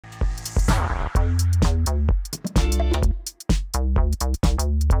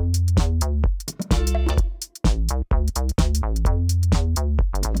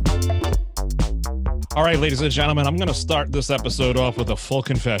All right, ladies and gentlemen, I'm going to start this episode off with a full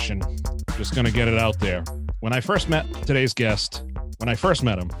confession. Just going to get it out there. When I first met today's guest, when I first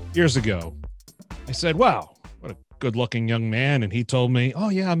met him years ago, I said, wow, what a good-looking young man. And he told me, oh,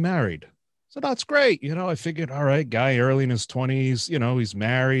 yeah, I'm married. So that's great. I figured, all right, guy early in his 20s, he's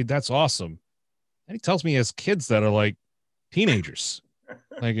married. That's awesome. And he tells me he has kids that are like teenagers.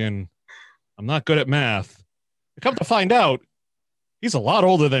 Thinking, I'm not good at math. I come to find out, he's a lot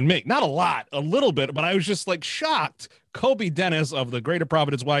older than me. Not a lot, a little bit, but I was just like shocked. Kobi Dennis of the Greater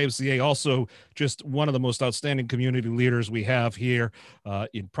Providence YMCA, also just one of the most outstanding community leaders we have here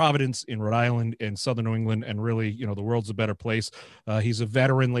in Providence, in Rhode Island, in Southern New England, and really, the world's a better place. He's a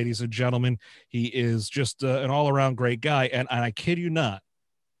veteran, ladies and gentlemen. He is just an all-around great guy. And I kid you not,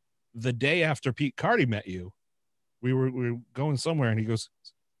 the day after Cardi met you, we were going somewhere, and he goes,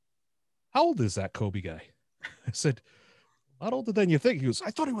 how old is that Kobi guy? I said, a lot older than you think. He goes,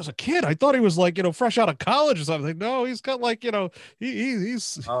 I thought he was a kid. I thought he was like, fresh out of college or something. No, he's got like,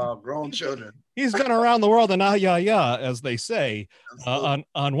 he's grown children. He's gone around the world and as they say, on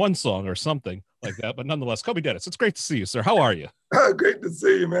one song or something like that. But nonetheless, Kobi Dennis, it's great to see you, sir. How are you? Great to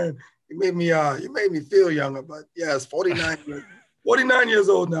see you, man. You made me feel younger, but yeah, it's 49 years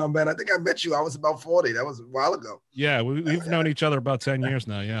old now, man. I think I met you. I was about 40. That was a while ago. Yeah, we've known each other about 10 years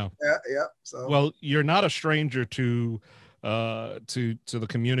now. Yeah. Yeah. So well, you're not a stranger to the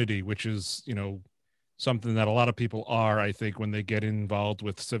community, which is, something that a lot of people are, I think, when they get involved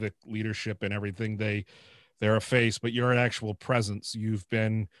with civic leadership and everything, they're a face, but you're an actual presence. You've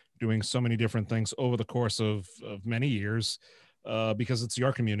been doing so many different things over the course of many years because it's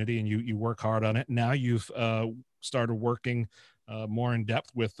your community and you work hard on it. Now you've started working more in depth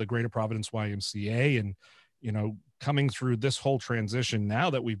with the Greater Providence YMCA and, coming through this whole transition now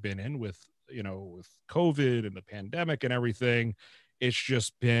that we've been in with COVID and the pandemic and everything, it's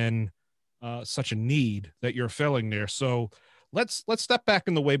just been such a need that you're filling there. So let's step back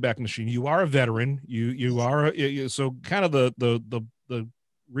in the Wayback Machine. You are a veteran. You are so kind of the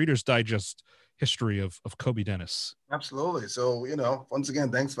Reader's Digest history of Kobi Dennis. Absolutely. So once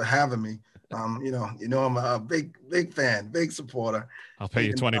again, thanks for having me. I'm a big fan, big supporter. I'll pay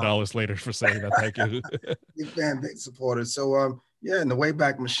you $20 later for saying that. Thank you. Big fan, big supporter. So in the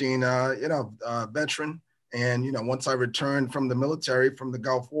Wayback Machine, veteran. And, once I returned from the military, from the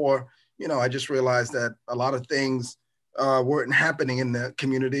Gulf War, I just realized that a lot of things weren't happening in the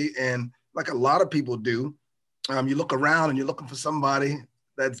community. And like a lot of people do, you look around and you're looking for somebody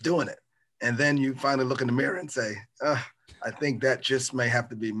that's doing it. And then you finally look in the mirror and say, I think that just may have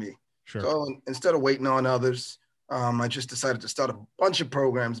to be me. Sure. So instead of waiting on others, I just decided to start a bunch of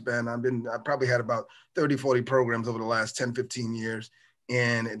programs, Ben. I probably had about 30, 40 programs over the last 10, 15 years.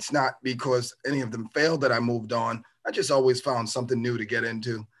 And it's not because any of them failed that I moved on. I just always found something new to get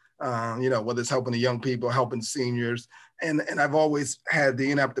into, whether it's helping the young people, helping seniors. And I've always had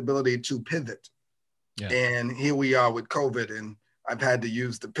the inability to pivot. Yeah. And here we are with COVID, and I've had to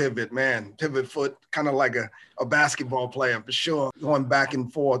use the pivot foot, kind of like a basketball player for sure, going back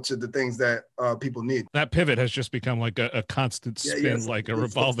and forth to the things that people need. That pivot has just become like a constant spin, like a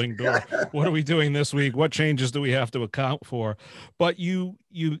revolving door. What are we doing this week? What changes do we have to account for? But you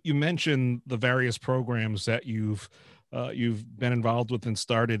mentioned the various programs that you've been involved with and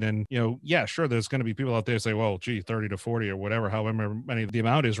started. And, sure, there's going to be people out there say, well, gee, 30 to 40 or whatever, however many the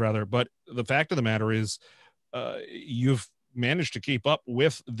amount is rather. But the fact of the matter is you've managed to keep up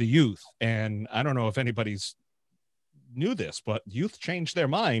with the youth. And I don't know if anybody's knew this, but youth change their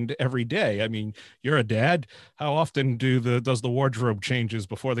mind every day. I mean, you're a dad. How often does the wardrobe changes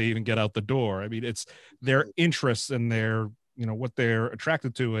before they even get out the door? I mean, it's their interests and their, what they're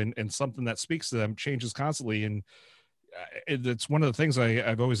attracted to and something that speaks to them changes constantly. And it's one of the things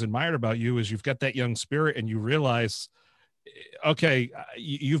I've always admired about you is you've got that young spirit and you realize, okay,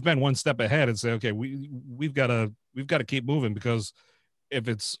 you've been one step ahead and say, okay, we've got to keep moving, because if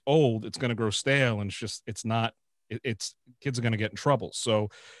it's old, it's going to grow stale, and it's kids are going to get in trouble. So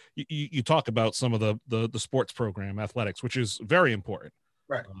you talk about some of the sports program, athletics, which is very important.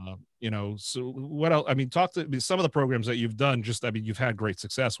 Right. So what else? I mean, talk to some of the programs that you've done. You've had great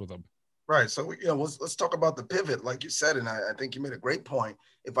success with them. Right. So, let's talk about the pivot, like you said, and I think you made a great point.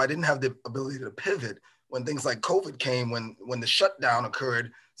 If I didn't have the ability to pivot when things like COVID came, when the shutdown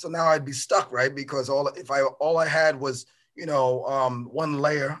occurred, so now I'd be stuck, right? Because all I had was, one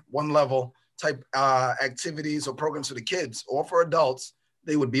level type activities or programs for the kids or for adults,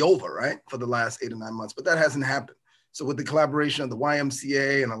 they would be over, right, for the last 8 or 9 months. But that hasn't happened. So with the collaboration of the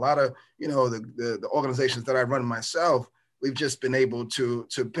YMCA and a lot of, the organizations that I run myself, we've just been able to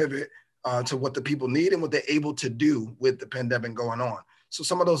pivot to what the people need and what they're able to do with the pandemic going on. So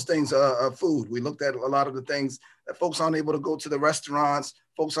some of those things are food. We looked at a lot of the things that folks aren't able to go to the restaurants,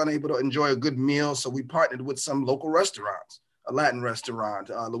 folks aren't able to enjoy a good meal. So we partnered with some local restaurants, a Latin restaurant,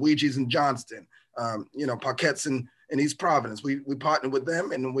 Luigi's in Johnston, Paquette's in East Providence. We partnered with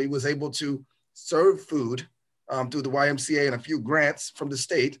them, and we was able to serve food through the YMCA and a few grants from the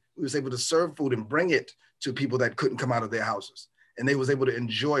state. We was able to serve food and bring it to people that couldn't come out of their houses. And they was able to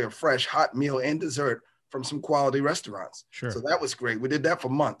enjoy a fresh hot meal and dessert from some quality restaurants. Sure. So that was great. We did that for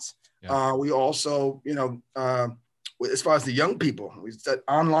months. Yeah. We also, as far as the young people, we did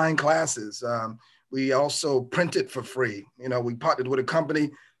online classes. We also printed for free. We partnered with a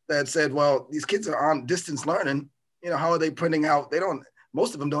company that said, well, these kids are on distance learning. How are they printing out?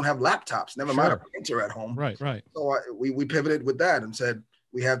 Most of them don't have laptops, never mind a printer at home. Right. So we pivoted with that and said,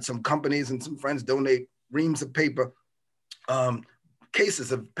 we had some companies and some friends donate reams of paper,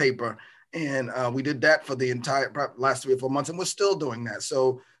 cases of paper. And we did that for the entire last 3 or 4 months. And we're still doing that.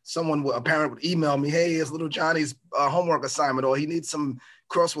 So a parent would email me, hey, it's little Johnny's homework assignment, or he needs some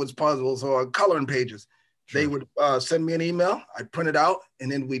crosswords puzzles or coloring pages. Sure. They would send me an email. I'd print it out,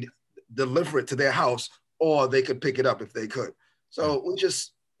 and then we'd deliver it to their house, or they could pick it up if they could. So we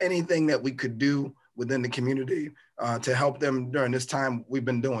just anything that we could do within the community to help them during this time we've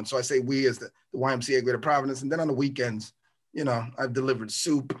been doing. So I say we as the YMCA of Greater Providence. And then on the weekends, I've delivered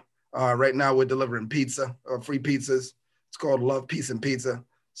soup. Right now we're delivering pizza, free pizzas. It's called Love, Peace, and Pizza.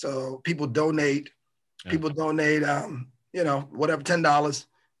 So people donate, whatever, $10.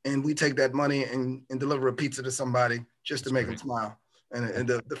 And we take that money and deliver a pizza to somebody just to make them smile. And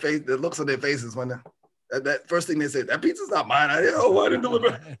the looks on their faces when that first thing they say, that pizza's not mine. I didn't deliver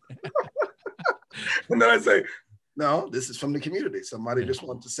it. And then I say, no, this is from the community. Somebody just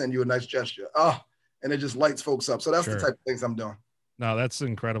wants to send you a nice gesture. And it just lights folks up. So that's the type of things I'm doing. No, that's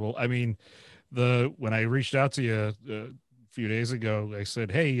incredible. I mean, when I reached out to you a few days ago, I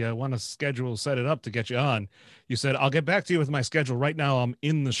said, hey, I want to set it up to get you on. You said, I'll get back to you with my schedule. Right now I'm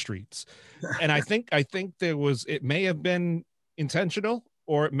in the streets. And I think it may have been intentional,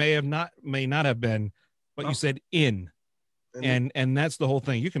 or it may not have been, but you said in. And that's the whole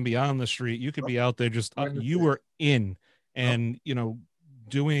thing. You can be on the street, you could be out there, just you were in and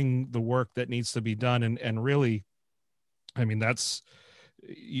doing the work that needs to be done. And really, I mean, that's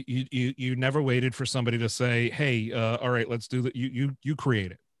you never waited for somebody to say, hey, all right, let's do that. You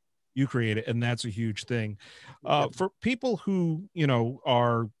create it. And that's a huge thing. For people who,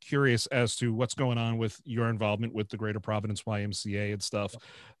 are curious as to what's going on with your involvement with the Greater Providence YMCA and stuff,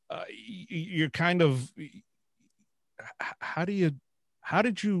 you're kind of, how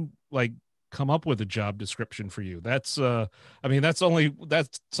did you come up with a job description for you? That's that's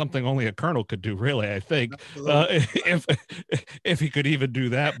something only a colonel could do, really, I think, if he could even do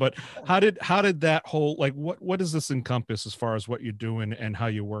that. But how did that whole, what does this encompass as far as what you're doing and how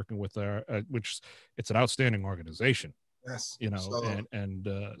you're working with which it's an outstanding organization. Yes.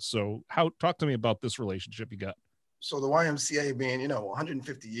 So talk to me about this relationship you got. So the YMCA being,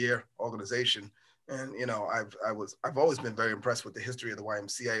 150-year organization. And, I've always been very impressed with the history of the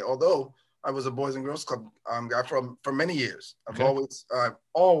YMCA, although I was a Boys and Girls Club guy for many years. I've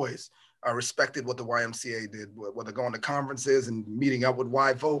always respected what the YMCA did, whether going to conferences and meeting up with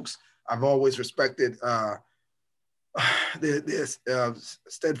Y folks. I've always respected this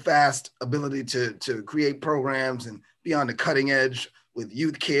steadfast ability to create programs and be on the cutting edge with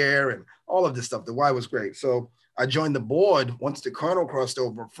youth care and all of this stuff. The Y was great. So I joined the board once the colonel crossed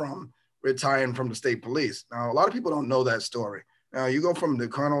over from retiring from the state police. Now, a lot of people don't know that story. Now, you go from the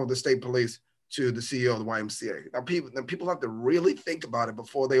colonel of the state police to the CEO of the YMCA. Now, people have to really think about it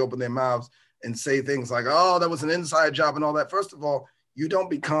before they open their mouths and say things like, oh, that was an inside job and all that. First of all, you don't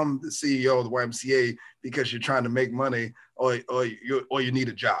become the CEO of the YMCA because you're trying to make money or you need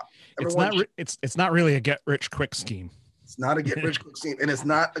a job. It's not really a get-rich-quick scheme. It's not a get-rich-quick scheme, and it's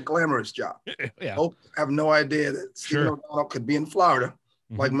not a glamorous job. Yeah. Folks have no idea that Stephen O'Donnell could be in Florida,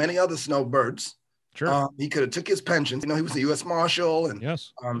 like many other snowbirds. Sure. He could have took his pension. He was a U.S. Marshal, and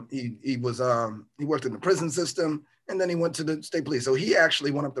he worked in the prison system, and then he went to the state police. So he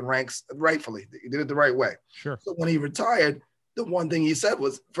actually went up the ranks rightfully. He did it the right way. Sure. So when he retired, the one thing he said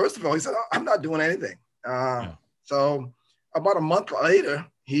was, first of all, he said, I'm not doing anything. So about a month later,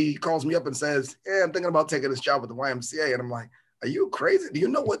 he calls me up and says, hey, I'm thinking about taking this job with the YMCA. And I'm like, are you crazy? Do you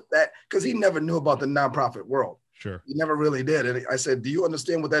know what that, because he never knew about the nonprofit world. Sure. He never really did. And I said, do you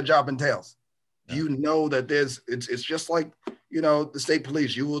understand what that job entails? Do you know that it's just like, the state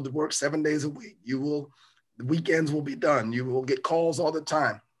police, you will work 7 days a week. The weekends will be done. You will get calls all the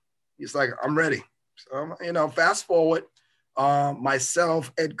time. He's like, I'm ready. So, fast forward,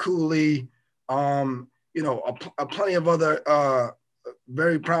 myself, Ed Cooley, plenty of other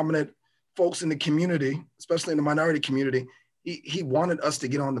very prominent folks in the community, especially in the minority community. He wanted us to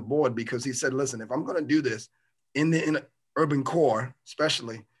get on the board because he said, listen, if I'm going to do this in the urban core,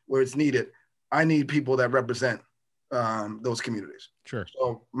 especially where it's needed, I need people that represent those communities. Sure.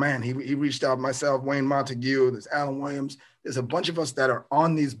 So, man, he reached out, myself, Wayne Montague, there's Alan Williams. There's a bunch of us that are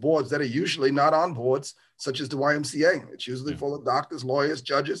on these boards that are usually not on boards, such as the YMCA. It's usually full of doctors, lawyers,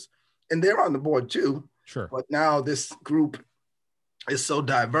 judges, and they're on the board too. Sure. But now this group is so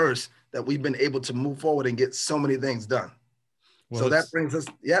diverse that we've been able to move forward and get so many things done. Well, so that brings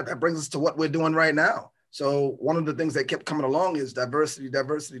us to what we're doing right now. So one of the things that kept coming along is diversity,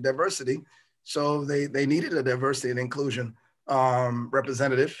 diversity, diversity. So they needed a diversity and inclusion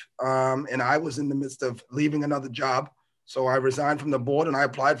representative. And I was in the midst of leaving another job. So I resigned from the board and I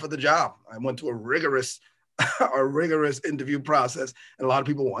applied for the job. I went to a rigorous interview process. And a lot of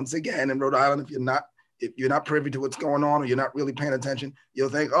people, once again, in Rhode Island, if you're not privy to what's going on or you're not really paying attention, you'll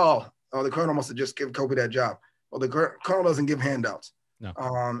think, oh, the colonel must have just given Kobi that job. Well, the colonel doesn't give handouts. No.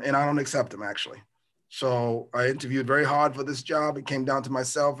 And I don't accept them, actually. So I interviewed very hard for this job. It came down to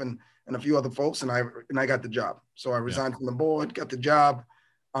myself and a few other folks, and I got the job. So I resigned from the board, got the job.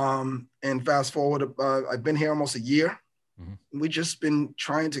 And fast forward, I've been here almost a year. Mm-hmm. We've just been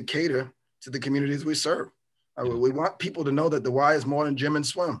trying to cater to the communities we serve. We want people to know that the Y is more than gym and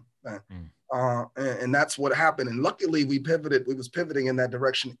swim. And that's what happened. And luckily we was pivoting in that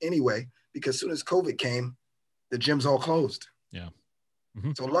direction anyway, because as soon as COVID came, the gyms all closed. Yeah.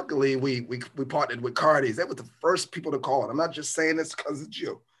 Mm-hmm. So luckily we partnered with Cardi's. They were the first people to call it. I'm not just saying this because it's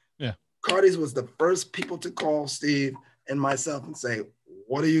you. Yeah. Cardi's was the first people to call Steve and myself and say,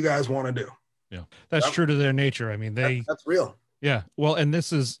 what do you guys want to do? Yeah. That's true to their nature. I mean, that's real. Yeah. Well, and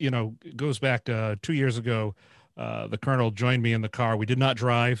this is, it goes back 2 years ago. The colonel joined me in the car. We did not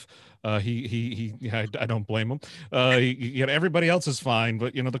drive. I don't blame him. Everybody else is fine,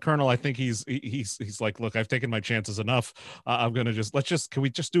 but the colonel, I think he's like, look, I've taken my chances enough. I'm going to can we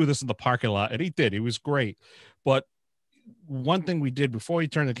just do this in the parking lot? And he did. It was great. But one thing we did before he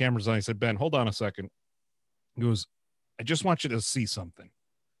turned the cameras on, he said, Ben, hold on a second. He goes, I just want you to see something.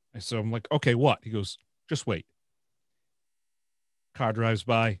 So I'm like, okay, what? He goes, just wait. Car drives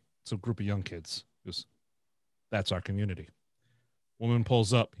by. It's a group of young kids. He goes, that's our community. Woman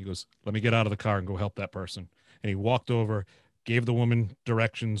pulls up. He goes, let me get out of the car and go help that person. And he walked over, gave the woman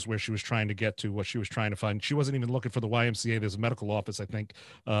directions where she was trying to get to, what she was trying to find. She wasn't even looking for the YMCA. There's a medical office, I think,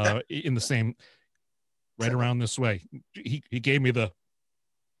 in the same, right around this way. He gave me the,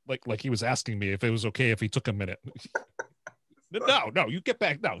 like he was asking me if it was okay if he took a minute. No, you get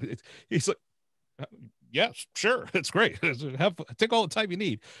back. No, he's like, yes, sure. It's great. Take all the time you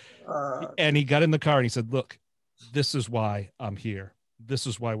need. And he got in the car and he said, look, this is why I'm here. This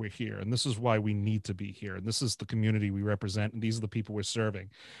is why we're here. And this is why we need to be here. And this is the community we represent. And these are the people we're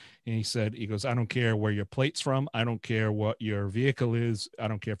serving. And he goes, I don't care where your plate's from. I don't care what your vehicle is. I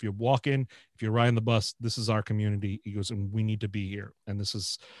don't care if you're walking, if you're riding the bus, this is our community. He goes, and we need to be here. And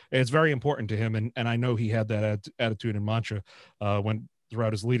it's very important to him. And I know he had that attitude and mantra when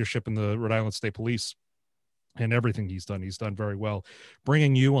throughout his leadership in the Rhode Island State Police. And everything he's done very well.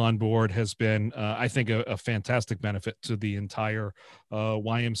 Bringing you on board has been, I think, a fantastic benefit to the entire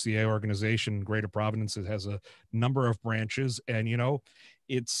YMCA organization. Greater Providence, it has a number of branches, and you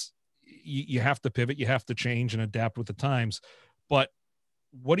have to pivot, you have to change and adapt with the times. But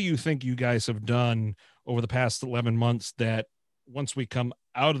what do you think you guys have done over the past 11 months that once we come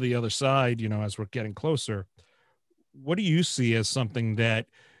out of the other side, as we're getting closer, what do you see as something that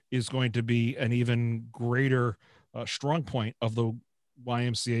is going to be an even greater strong point of the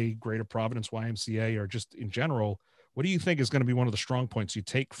YMCA, Greater Providence YMCA, or just in general? What do you think is going to be one of the strong points you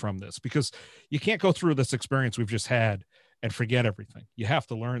take from this? Because you can't go through this experience we've just had and forget everything. You have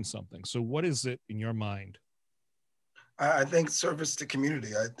to learn something. So what is it in your mind? I think service to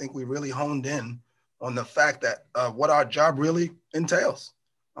community. I think we really honed in on the fact that what our job really entails.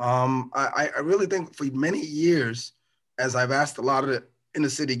 I really think for many years, as I've asked a lot of the inner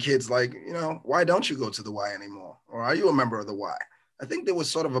city kids, like, why don't you go to the Y anymore? Or are you a member of the Y? I think there was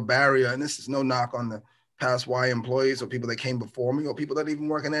sort of a barrier, and this is no knock on the past Y employees or people that came before me or people that are even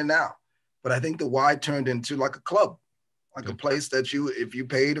working there now. But I think the Y turned into like a club, like a place that if you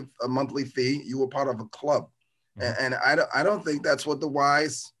paid a monthly fee, you were part of a club. Mm-hmm. And I don't think that's what the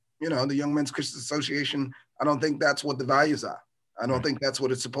Y's, the Young Men's Christian Association, I don't think that's what the values are. I don't think that's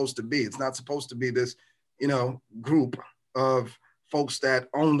what it's supposed to be. It's not supposed to be this, group of folks that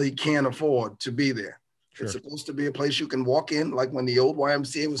only can afford to be there. Sure. It's supposed to be a place you can walk in, like when the old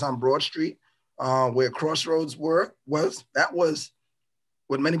YMCA was on Broad Street, where Crossroads was. That was,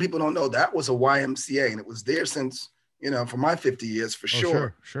 what many people don't know, that was a YMCA, and it was there since, for my 50 years for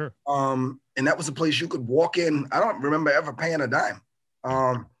sure. Sure. And that was a place you could walk in. I don't remember ever paying a dime.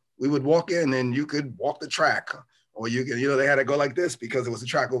 We would walk in and you could walk the track, or you could, they had to go like this because it was a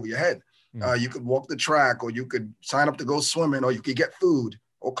track over your head. You could walk the track, or you could sign up to go swimming, or you could get food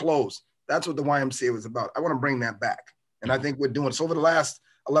or clothes. That's what the YMCA was about. I want to bring that back. And I think we're doing so. Over the last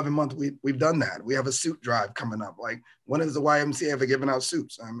 11 months, we've done that. We have a suit drive coming up. Like, when is the YMCA ever giving out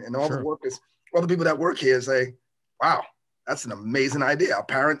suits? And all the workers, all the people that work here say, wow, that's an amazing idea. Our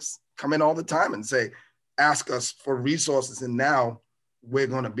parents come in all the time and say, ask us for resources. And now we're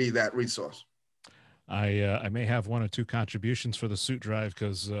going to be that resource. I may have one or two contributions for the suit drive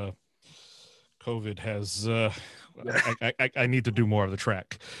because COVID has, I need to do more of the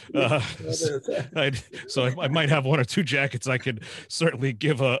track. So I might have one or two jackets I could certainly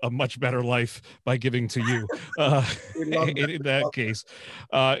give a much better life by giving to you in that case.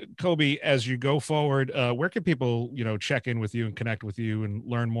 Kobi, as you go forward, where can people, check in with you and connect with you and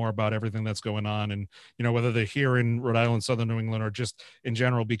learn more about everything that's going on? And, whether they're here in Rhode Island, Southern New England, or just in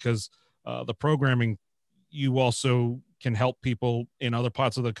general, because the programming, you also can help people in other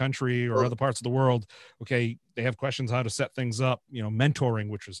parts of the country or other parts of the world. Okay, they have questions how to set things up, mentoring,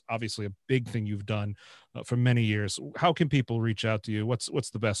 which is obviously a big thing you've done for many years. How can people reach out to you? What's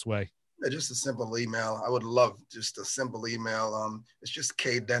the best way? Yeah, just a simple email. I would love just a simple email. It's just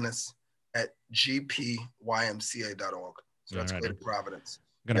kdennis@gpymca.org. So that's Greater Providence.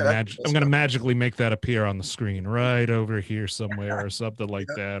 I'm gonna magically make that appear on the screen right over here somewhere or something like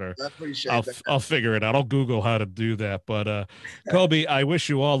that. Or I'll figure it out. I'll Google how to do that. But Kobi, I wish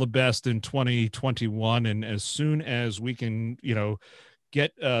you all the best in 2021. And as soon as we can,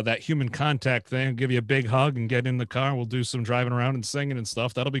 get that human contact thing, give you a big hug and get in the car, we'll do some driving around and singing and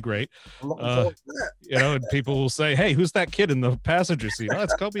stuff. That'll be great. And people will say, hey, who's that kid in the passenger seat? Oh,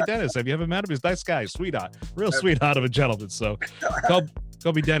 it's Kobi Dennis. Have you ever met him? He's a nice guy, sweetheart, real sweetheart of a gentleman. So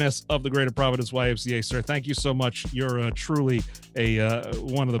Kobi Dennis of the Greater Providence YMCA, sir, thank you so much. You're truly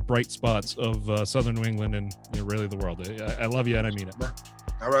one of the bright spots of Southern New England and really the world. I love you, and I mean it.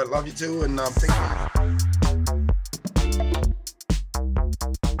 All right, love you too, and thank you.